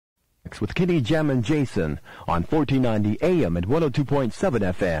with Kenny, Jammin, Jason on 1490 AM and 102.7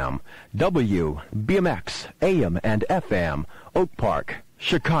 FM. WBMX AM and FM, Oak Park,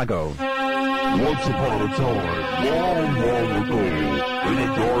 Chicago. Once upon a time, long, long ago, in a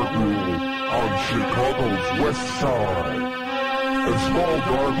dark room on Chicago's west side, a small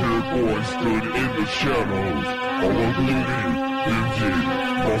dark-haired boy stood in the shadows of a gloomy, dingy,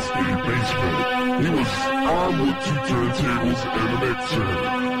 musty basement. He was armed with 2 turntables and a mixer,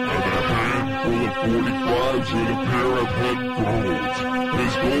 and a handful of 45s and a pair of headphones.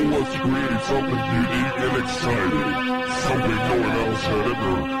 His goal was to create something unique and exciting, something no one else had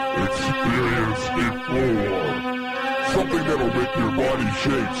ever experienced before. Something that'll make your body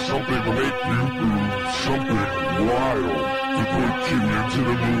shake, something to make you move, something wild to put you into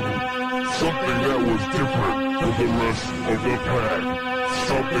the mood. Something that was different from the rest of the pack.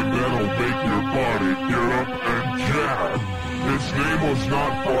 Something that'll make your body get up and jab. His name was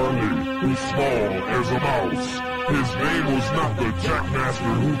not Farley, who's small as a mouse. His name was not the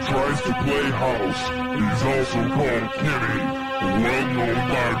Jackmaster who tries to play house. He's also called Kenny, well known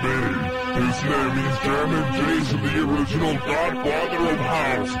by many. His name is Jammin Jason, the original godfather of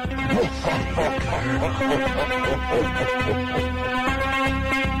house.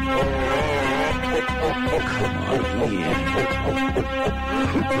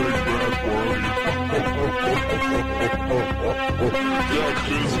 That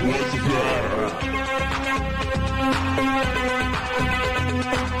just was that.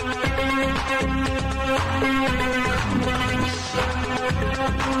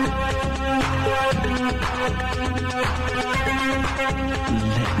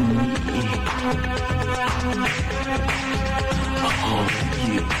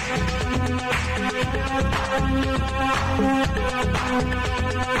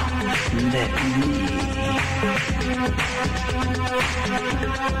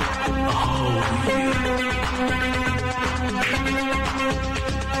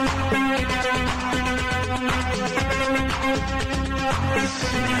 The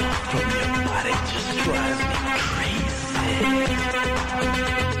smell from your body just drives me crazy. Let me take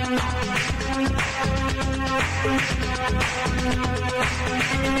control.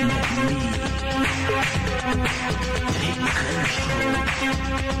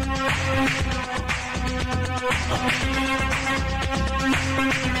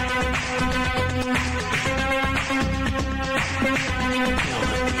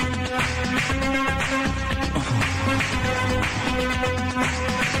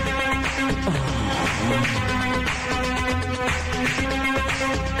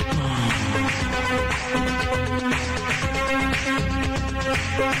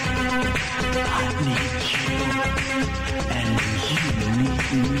 I need you, and you need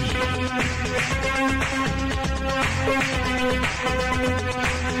me.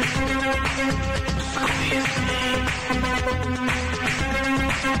 Squeeze me.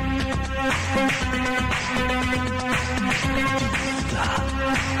 Stop.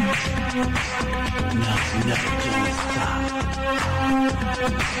 No, don't stop.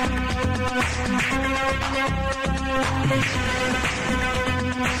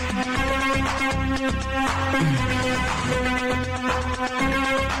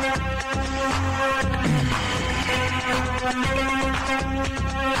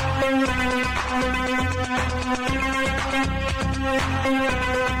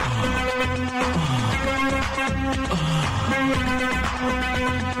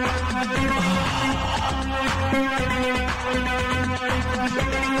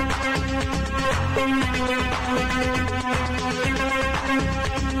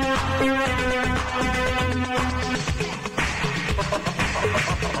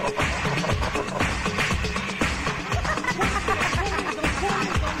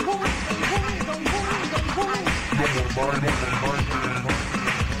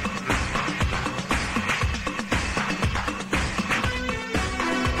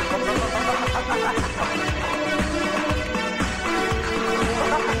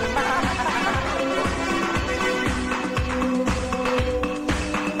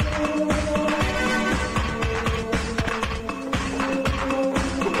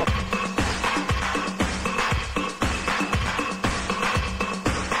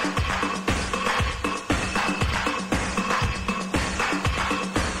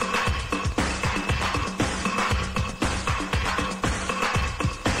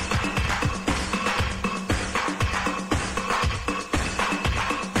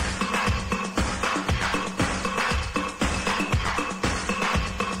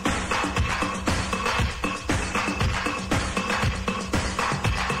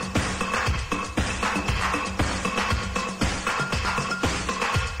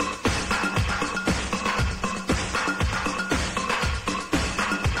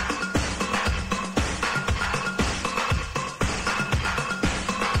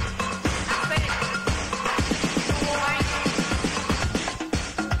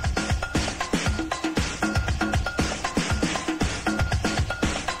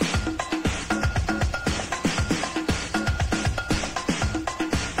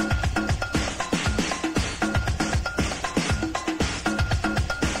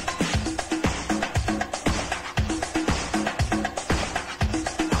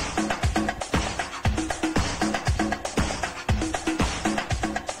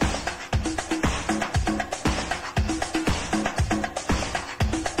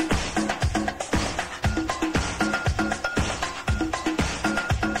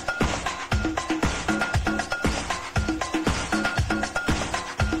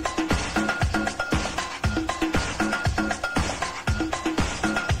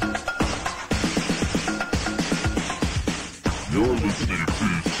 You're listening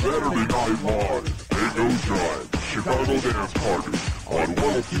to Saturday Night Live, Ain't No Jive, Chicago Dance Party on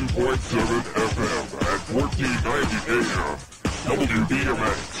 102.7 FM at 1490 AM,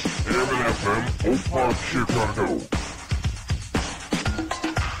 WBMX, AM and FM, Oak Park, Chicago.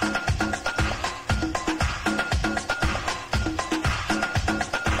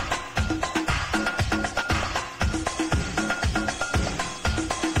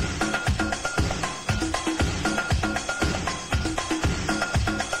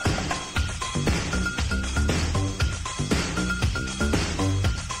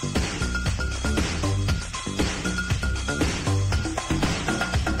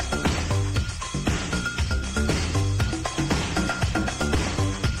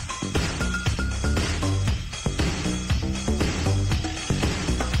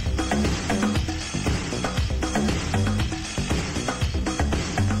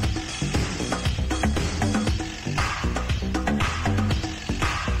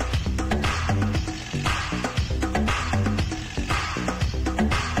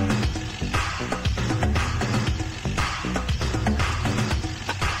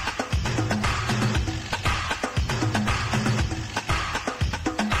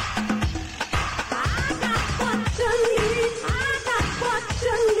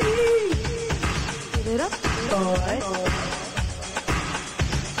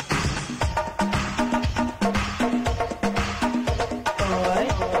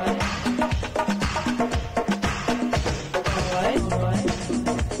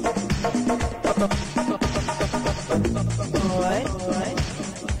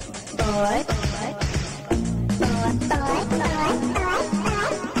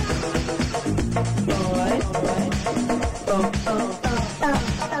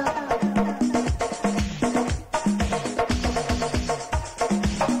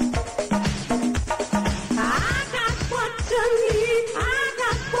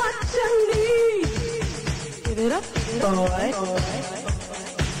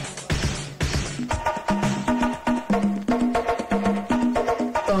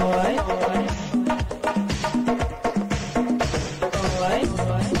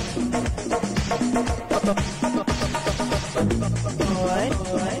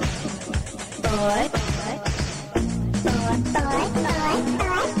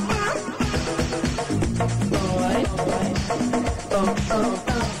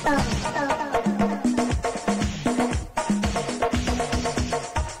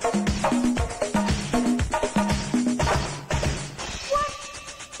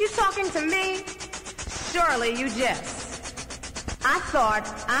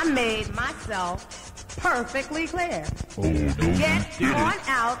 Perfectly clear. Get on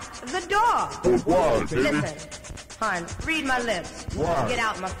out the door. Why, listen, hon, read my lips. Why? Get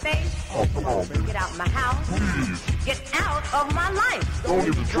out my face. Oh, come on, baby. Get out my house. Please. Get out of my life. Don't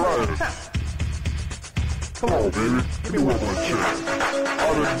even try it. Come on, baby. Give me one more chance.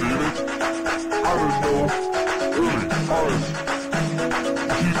 I didn't need it. I didn't know. Really, honest.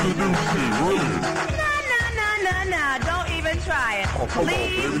 She's the new key, really. No. Don't even try it. Oh, come on,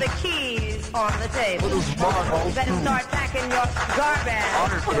 leave baby. the keys on the table. This is my house, You better too. start packing your garbage. I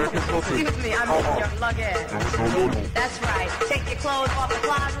ain't packing nothing. Excuse me, I mean your luggage. No. That's right. Take your clothes off the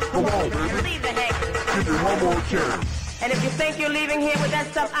closet. Come on, baby. And leave the hangers. Give me one more chance. And if you think you're leaving here with that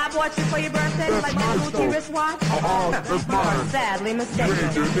stuff I bought you for your birthday, That's like that my Gucci stuff. wristwatch, That's mine. sadly You mistaken.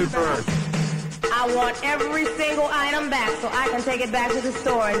 ain't getting it back. I want every single item back so I can take it back to the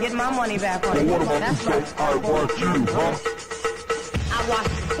store and get my money back on But it. what about the That's right. stuff I bought you, huh? I wash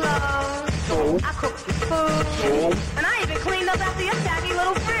your clothes. So? I cook your food. So? And I even cleaned up after your tacky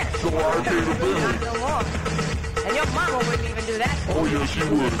little friend. So I paid a bill. Not no more. And your mama wouldn't even do that. Oh, yeah, she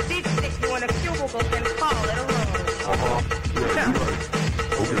would. She'd stick you in a cubicle and call it a room. Yeah, you're right.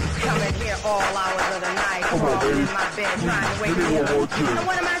 Okay. Come in here all hours of the night, Come on, crawling baby. in my bed, trying to wake Give me me one more up. chance. And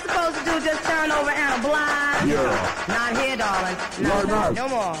what am I supposed to do? Just turn over and oblige? Yeah. Not here, darling. Why not? No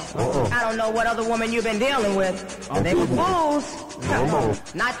more. Uh-uh. I don't know what other woman you've been dealing with. They were fools. No.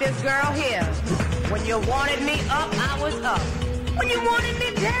 Not this girl here. When you wanted me up, I was up. When you wanted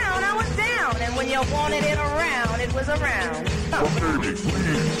me down, I was down. And when you wanted it around, it was around. Oh, baby,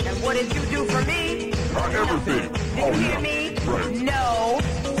 please. And what did you do for me? Not everything. Did you hear me? Right. No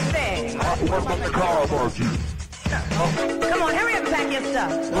thing. What about the car I bought you? Come on, hurry up and pack your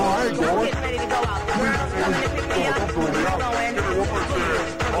stuff. No, I ain't I'm going. getting ready to go out. The girl's coming to pick me up. I'm going out. Going. Give me one more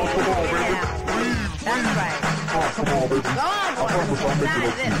chance. Oh, come on, baby. Please. That's right. Oh, come on, baby. Go on, boy. I promise I'll make Not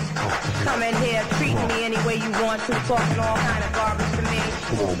it this. up. Come in here, treating me any way you want to, talking all kind of garbage to me.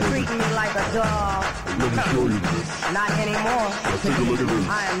 Come on, baby. Treating me like a dog. Let me show you this. Not anymore. Now take a look at this.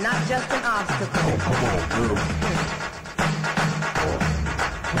 I am not just an obstacle. Oh, come on, girl.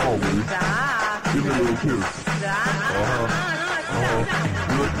 on, baby. Stop. Give me a little kiss. Stop.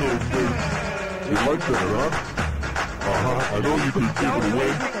 You like those, baby? You like that, huh? I know you can give it away.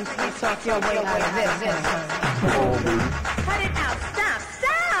 You can sweet talk your way out of this. Come on, baby. Cut it out.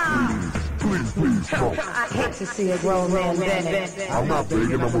 Stop. Please, stop. I hate to see a grown man begging. I'm not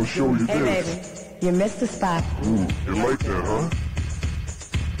begging, I'm gonna show you Hey, this. baby, you missed the spot. You like that, huh?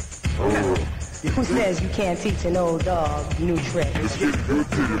 Who says you can't teach an old dog new tricks? It's getting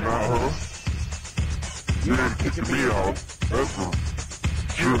good to you now, huh? You ain't kicking me out. That's for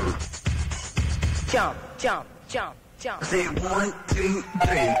sure. Jump, jump, jump, jump. I say 1, 2,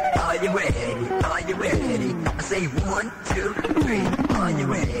 3, are you ready? Are you ready? I say 1, 2, 3, are you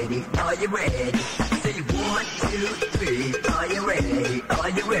ready? Are you ready? I say 1, 2, 3, are you ready? Are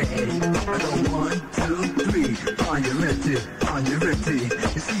you ready? I go 1, 2, 3, are you ready? Are you ready?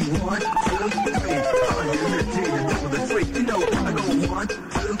 You see 1, 2, 3, are you ready to do the freak? You know I go 1, 2,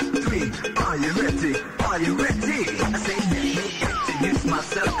 3, are you ready? Are you ready? I say let me introduce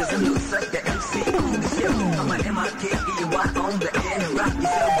myself 'cause I'm no such the MC on the show. I'm a M-I-K-E-Y on the end. Rock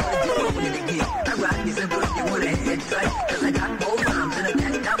yourself, but you want it again. I rock yourself, but you want a head tight. 'Cause I got more rhymes than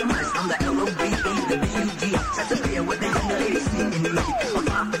I got mice. I'm the L-O-V-E, the B-U-G. That's a pair what they young ladies see in me. I'm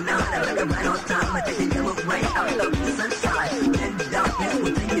 5 and 9, I like it right on time. I take the yellow rain out of the sunshine. Then the darkness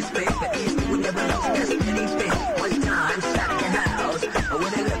will take its place. But east will never lose just anything. One time, shot your house. Or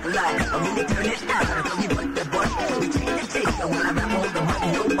what it look like, or when they turn it out. Or we put the butt, we take the taste. So when I rap all the money,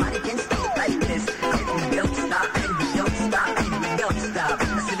 nobody can stop like this. And we don't stop, and we don't stop, and we don't stop.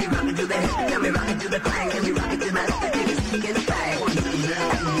 I see me rockin' to the hip, and we rockin' to the clang, and we rockin' to the master, and it's speaking bang. One, two,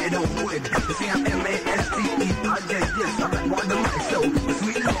 and you don't quit. You see, I'm M-A-S-T-E-R-J, yes, I'm like one of my show. The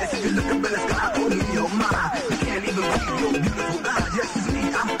sweetness, if you look up in the sky, oh, me, oh, my. You can't even read your beautiful eyes. Yes, it's me,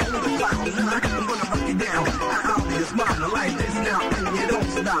 I'm on the cloud line. I'm gonna rock you down. I'll be a smile like this now, and you don't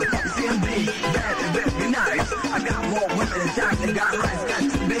stop. You see, I'm big, bad, and very nice. I got more women than time they got rights. Got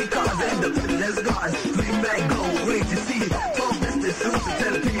 2 big cars and the business guards. 3 bag gold rings, you see. 12 business suits and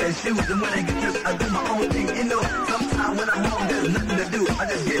 10 pair of shoes. And when I get this, I do my own thing. You know, sometimes when I'm home, there's nothing to do. I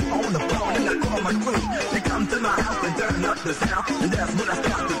just get on the phone and I call my crew. They come to my house and turn up the sound. And that's when I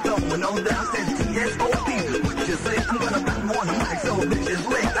start to throw and on down. Said T-S-O-P, what you say? I'm gonna rap on the mic so bitches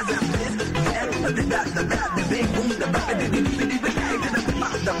late. I said this, that, the big boom, the bang,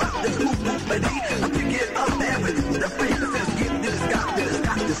 the bang, the scoop, I pick it up and we do the free. Just skip this, got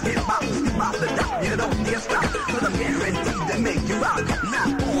this, skip out the top. You don't dare stop, 'cause I'm guaranteed to make you rock. Not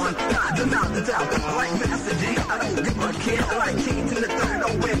on, not the mountaintop. Like Master G, I don't give a kid. I like King to the third,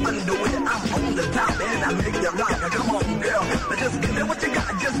 don't wear underwear. I'm on the top and I make you rock. Come on, girl, just give me what you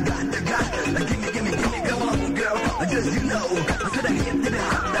got, just got. Gimme, come on, girl, just you know. I said I hit to the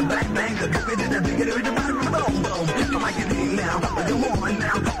hop, the bang, the bigger to the bottom, boom, boom. I like it now, come on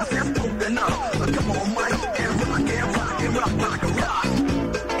now. I said spoken up, come on, Mike, and rock, rock.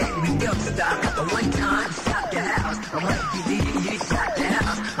 And we don't stop. One time, shot your house. I'm like you shot your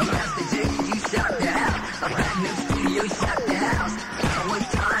house. I'm Master J, you shot your house. I'm brand new studio, shot your house. One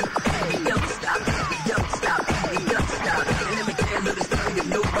time, and we don't stop. And let me tell you the story if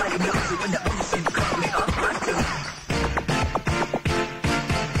nobody knows it. When the ocean called me off my tune.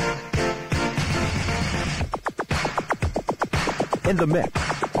 In the mix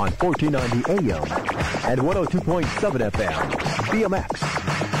on 1490 AM and 102.7 FM. BMX.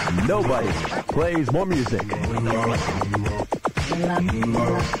 Nobody plays more music.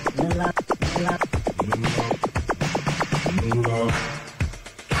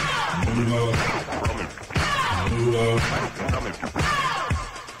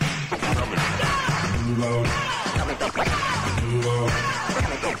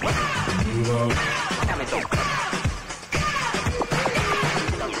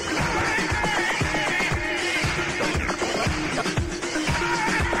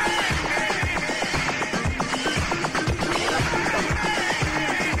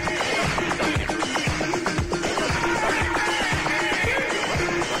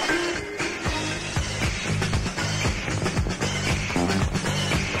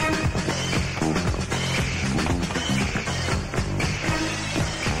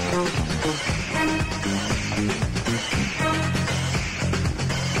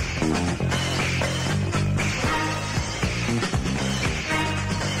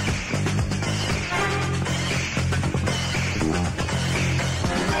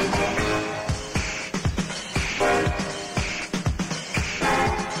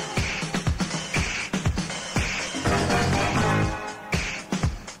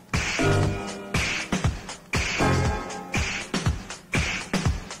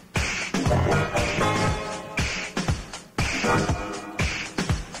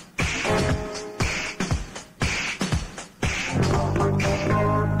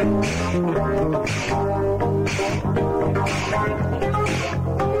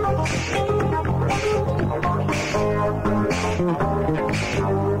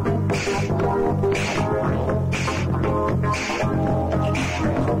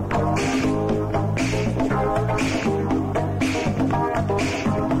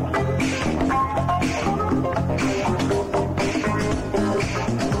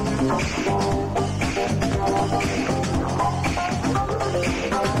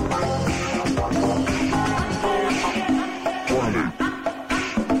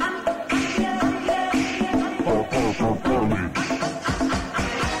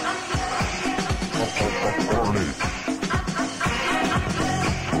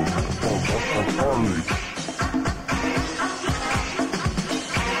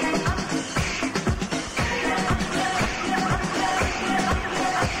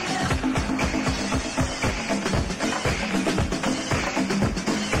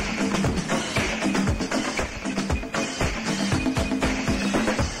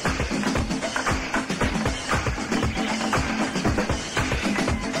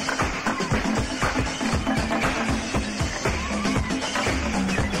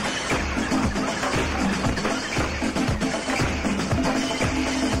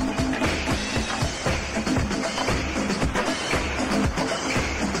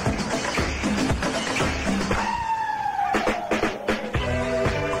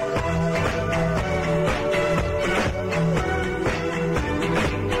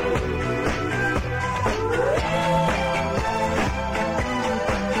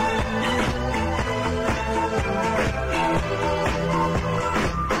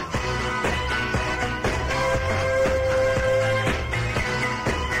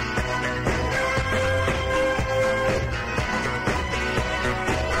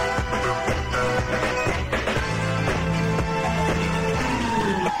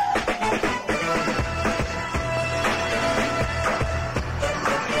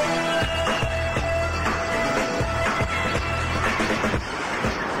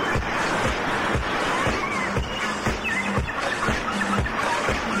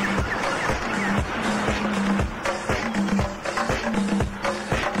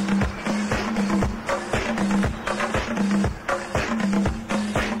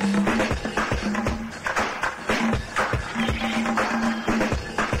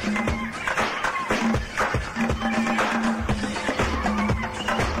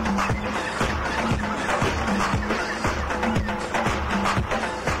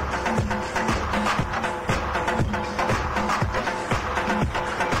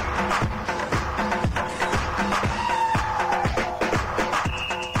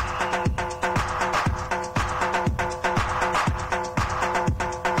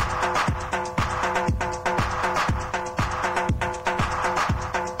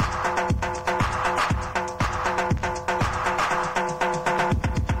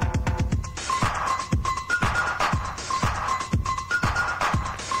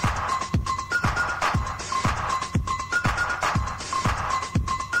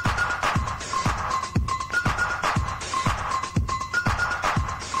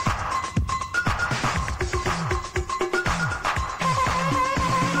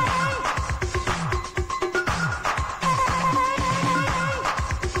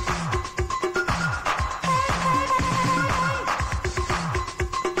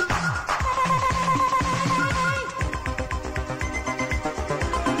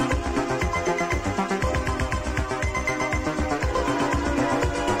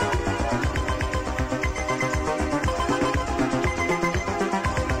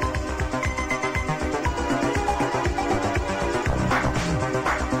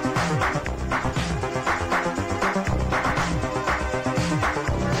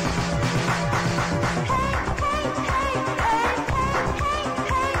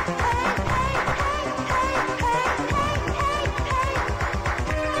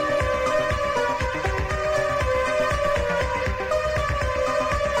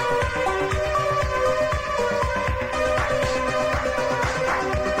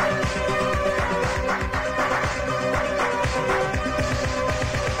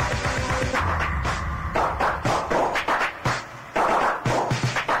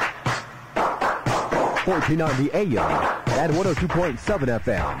 1490 AM and 102.7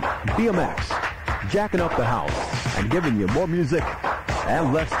 FM. BMX, jacking up the house and giving you more music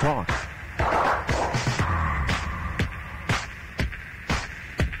and less talk.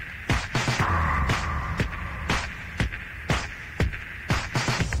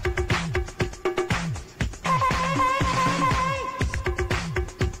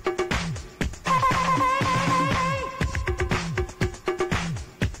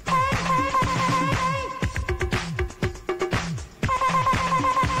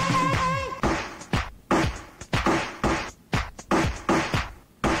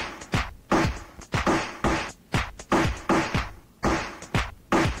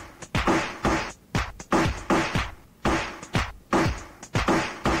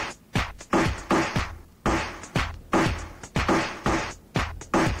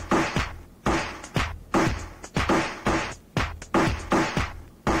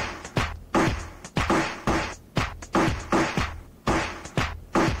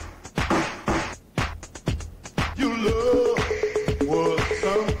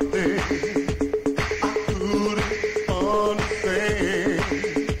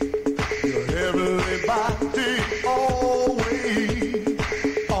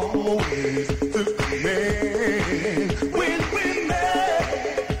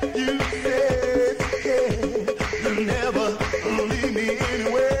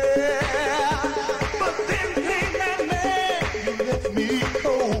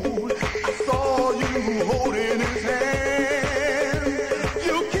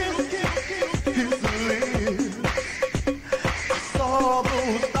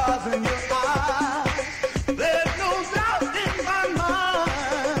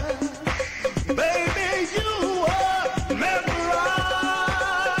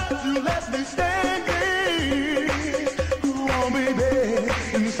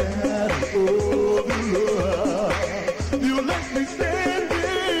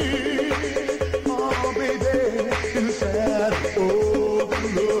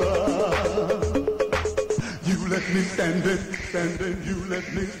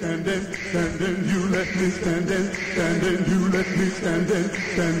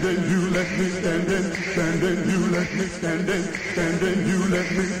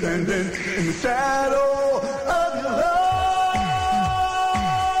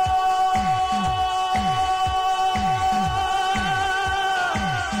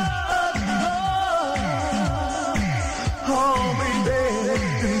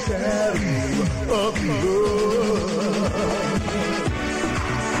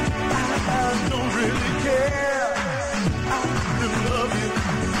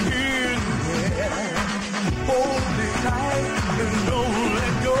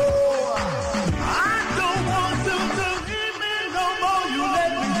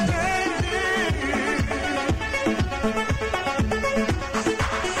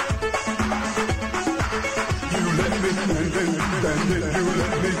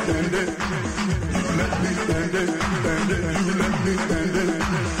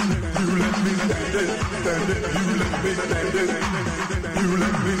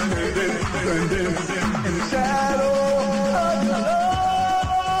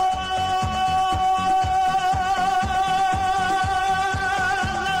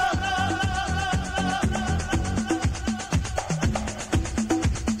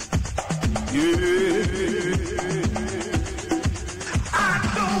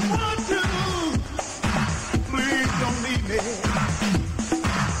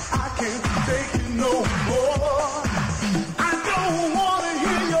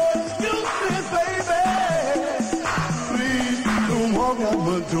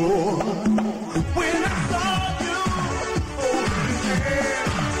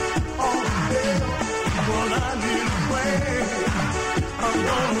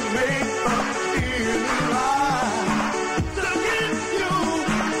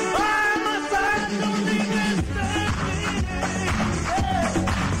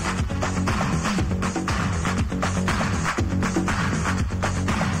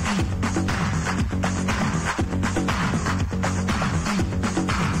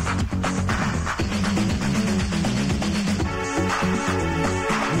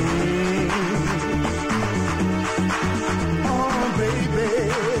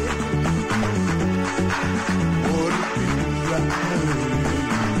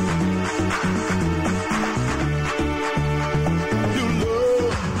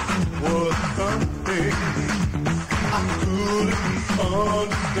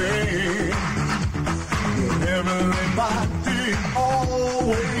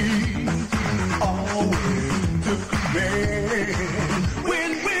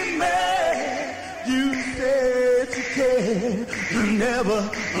 When we met, you never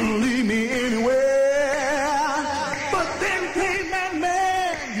leave me anywhere. But then came that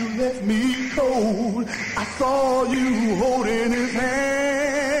man, you left me cold. I saw you holding his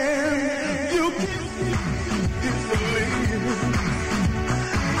hand. You kissed me,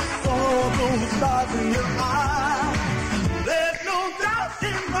 I saw those stars in your eyes. There's no doubt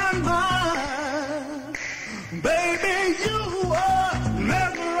in my mind, baby, you were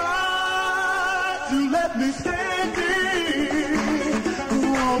never right. You let me standing,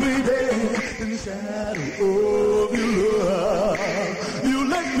 oh baby, in the shadow of your love. You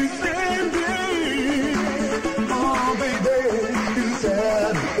let me standing, oh baby, in the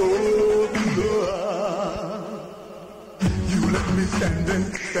shadow of your love. You let me standing,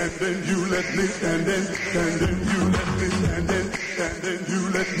 standing, you let me standing, standing, you let me standing, standing, you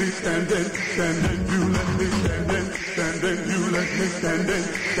let me standing, standing, you let me standing, standing, you let me standing,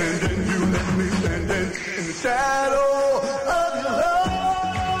 standing, you let me standing in the shadow of your love.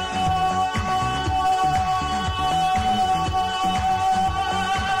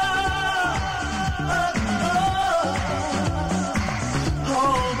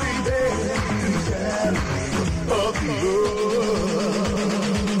 Oh, baby, in the shadow of your love.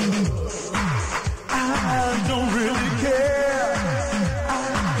 I don't really care. I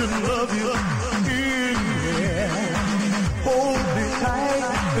just love you in here. Hold me tight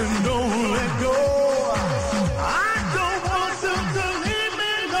and don't let go. I don't want you to leave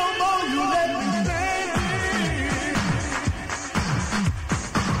me no more. You let me stay.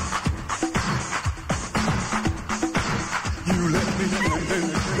 You let me stand,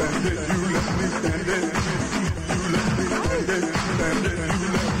 stand, you let me stand, you let me stand, stand, you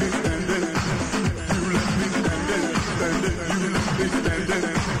let me stand, you let me stand, stand, you let me stand,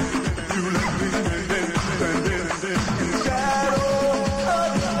 you let me stand, stand, in the shadow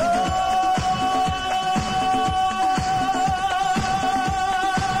of your love.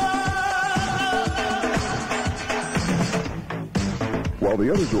 While the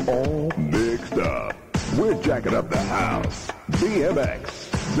others are all mixed up, we're jacking up the house. BMX,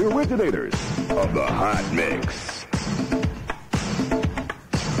 the originators of the hot mix.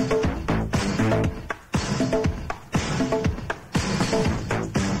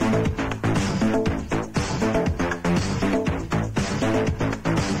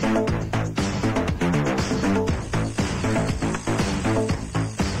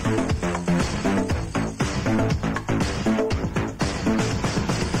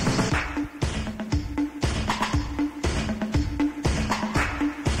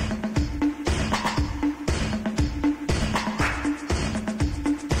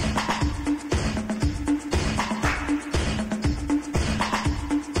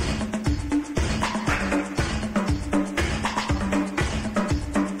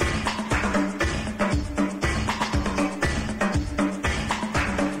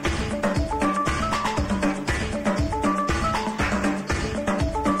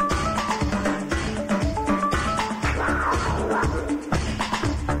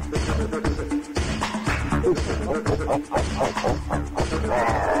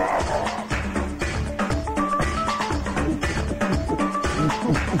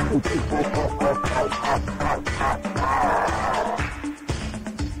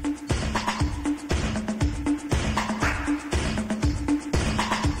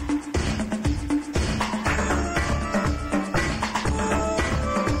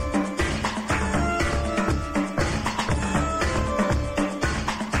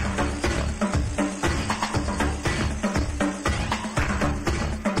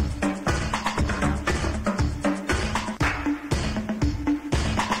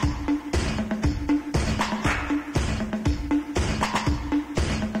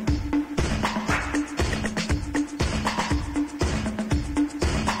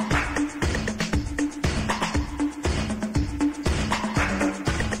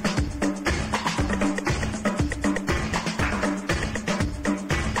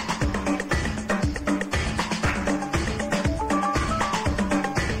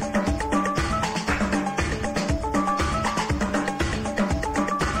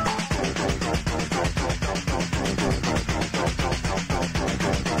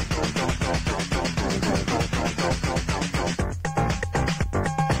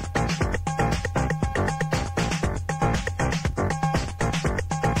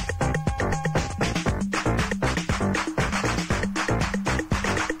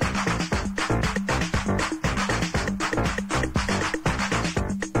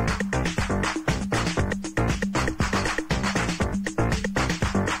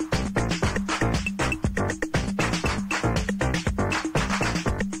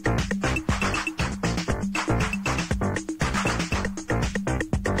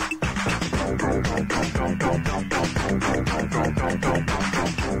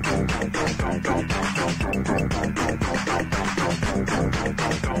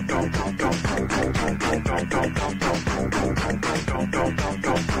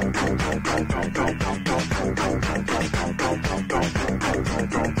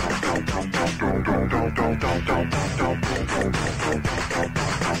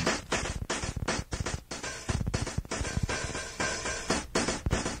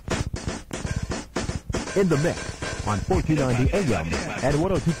 in the mix on 1490 AM and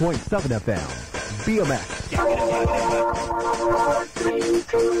 102.7 FM. BMX.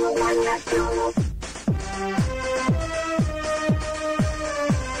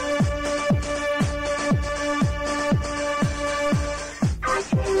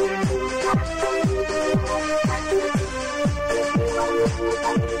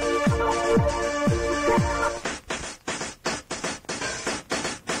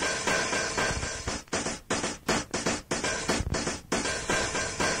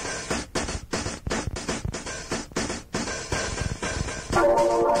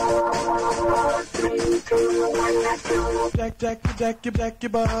 Jack your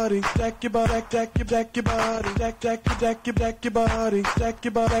body, jack your body, jack your body, jack your body, jack your body, jack your body, jack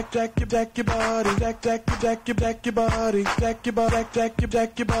your body, jack your body, jack your body, jack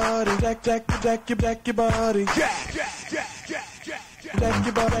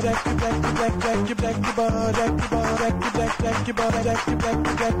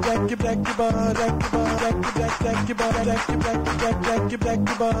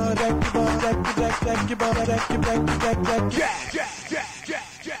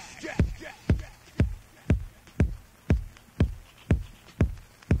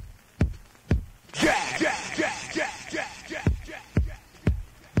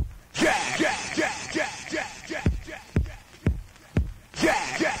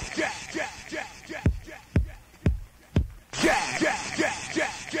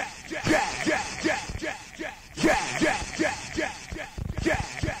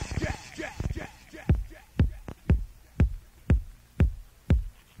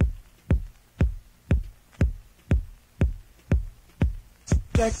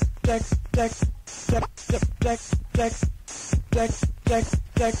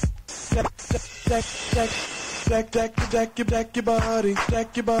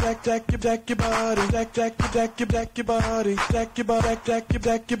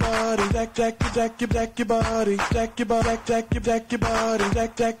your body. Jack your body, jack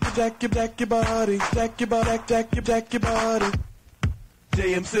your body, jack your body, jack your body, jack your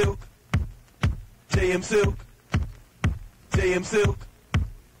JM Silk, JM Silk, JM Silk,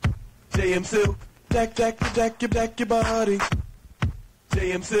 JM Silk, jack your body,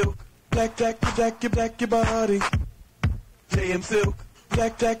 JM Silk, jack your body, JM Silk,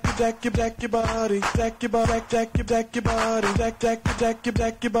 jack your body, jack your body, jack your body, jack your body, jack your body, jack your body,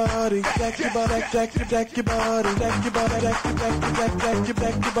 jack your body, jack your body, jack your body, jack your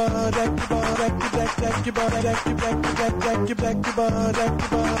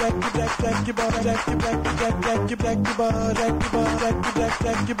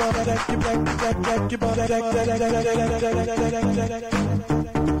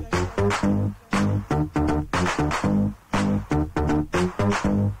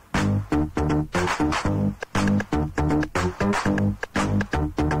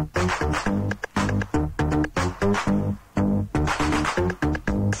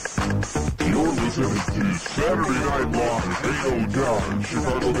Saturday Night Live, ain't no doubt,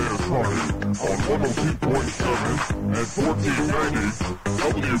 Chicago Dance Party on 102.7 and 1490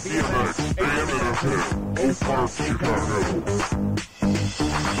 WBMX AM and FM, Oak Park, Chicago.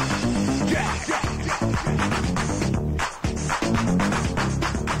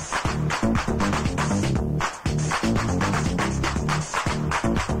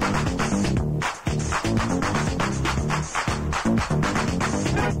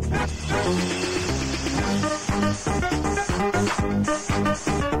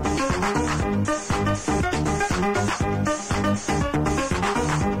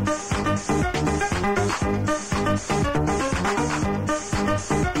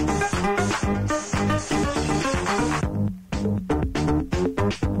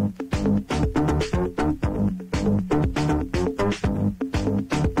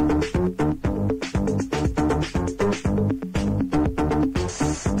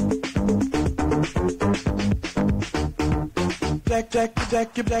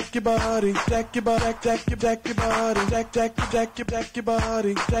 Jack your body, jack your body, jack your body, jack your body, jack your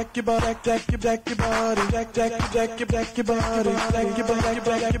body, jack your body, jack your body, jack your body, jack your body, jack your body,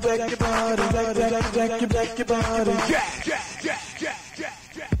 jack your body.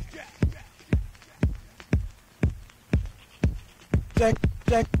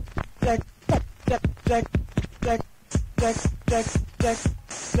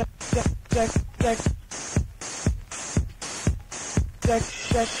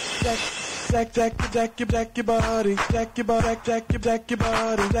 Jack jack your body, jack your body, jack your body, jack your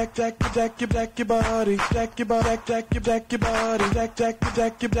body, jack your body, jack your body, jack your body, jack your body,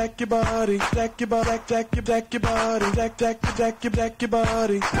 jack your body, jack your body, jack your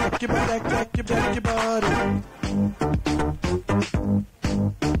body.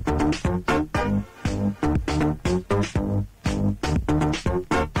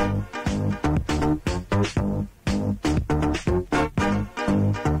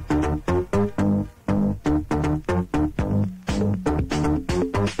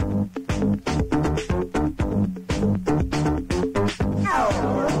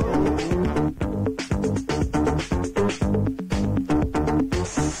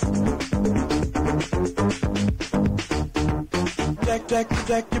 Jack your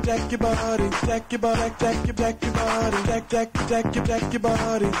body, jack your body,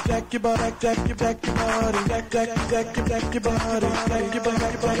 jack your body, jack your body, jack your body, jack your body, jack your body, jack your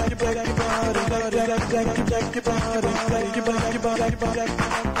body, jack your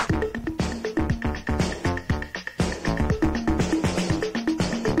body.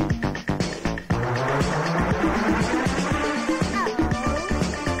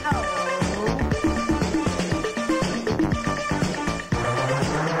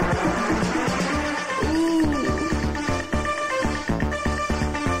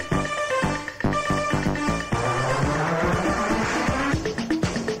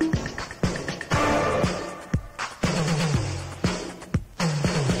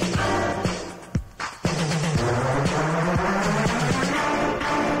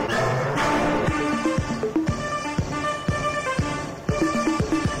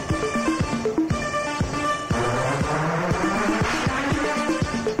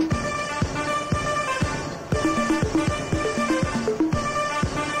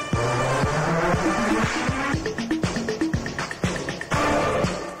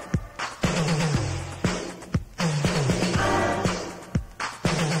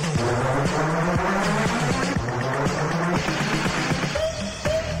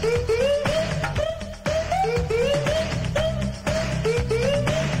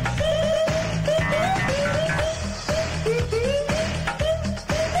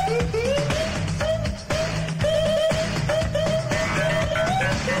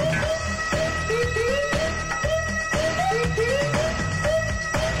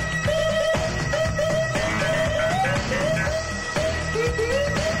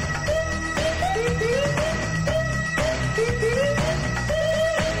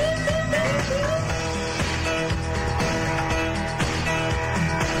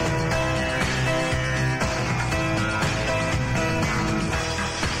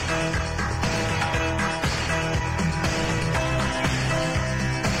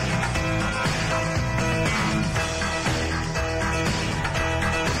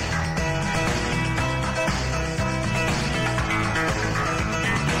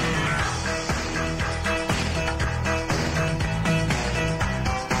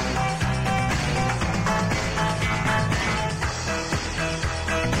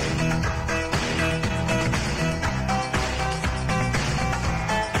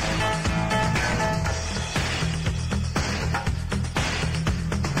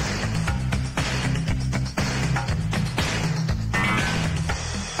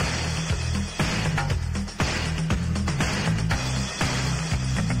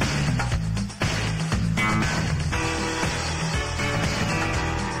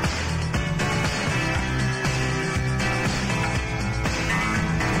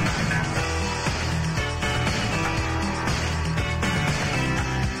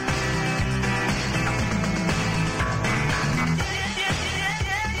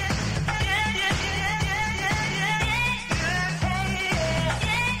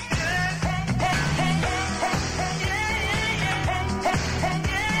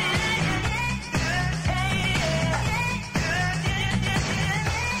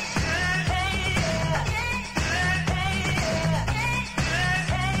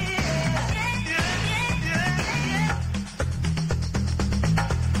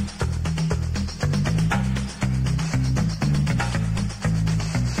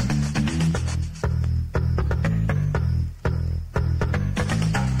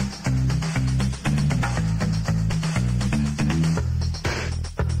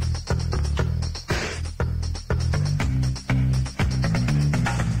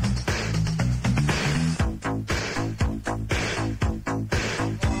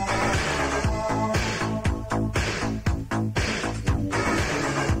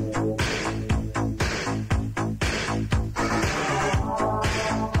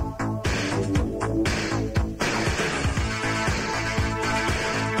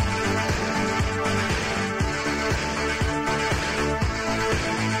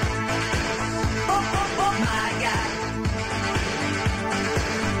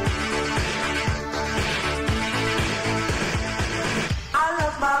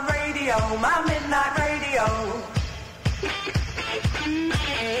 radio, my midnight radio.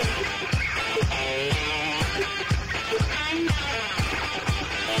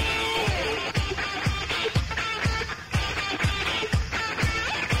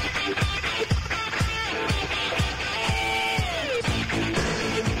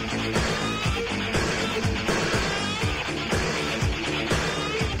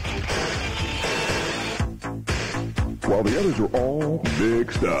 While the others are all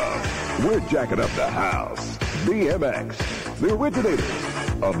mixed up, we're jacking up the house. BMX, the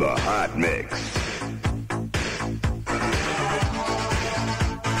originators of the hot mix.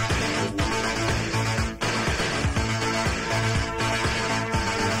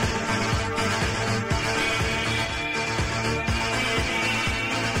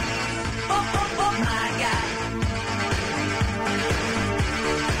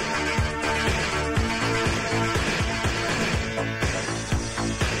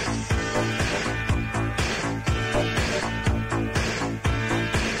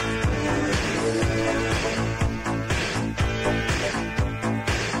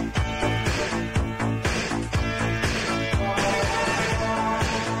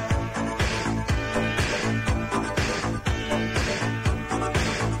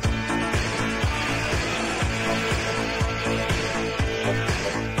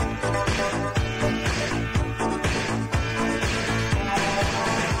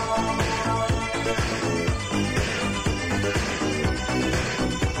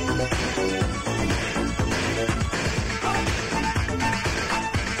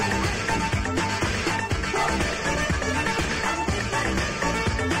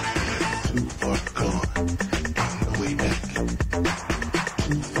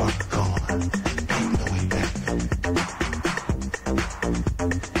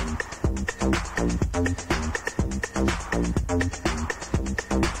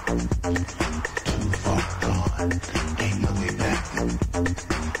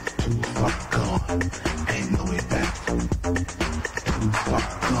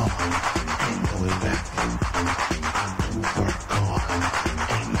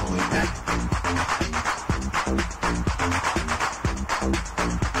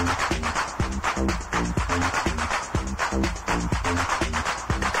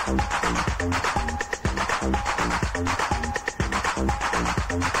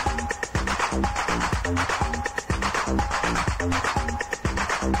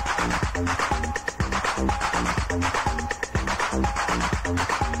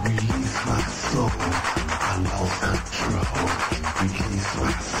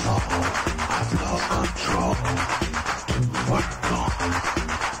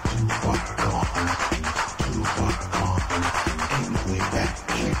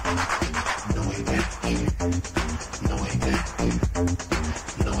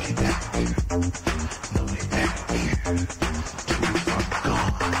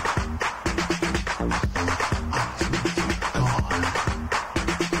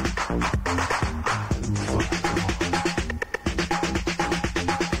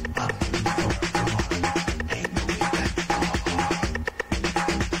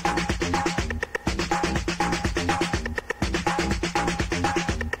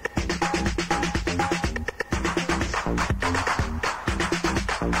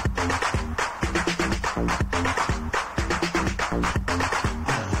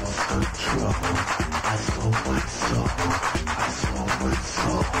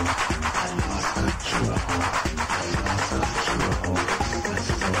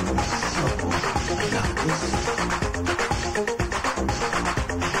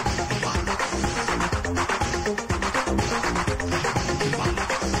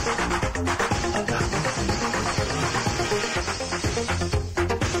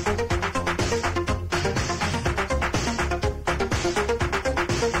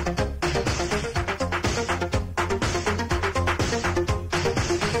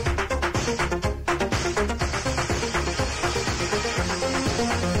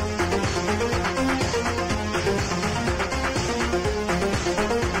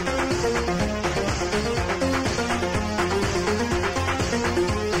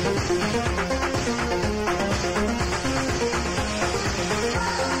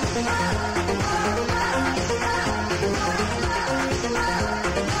 Bye.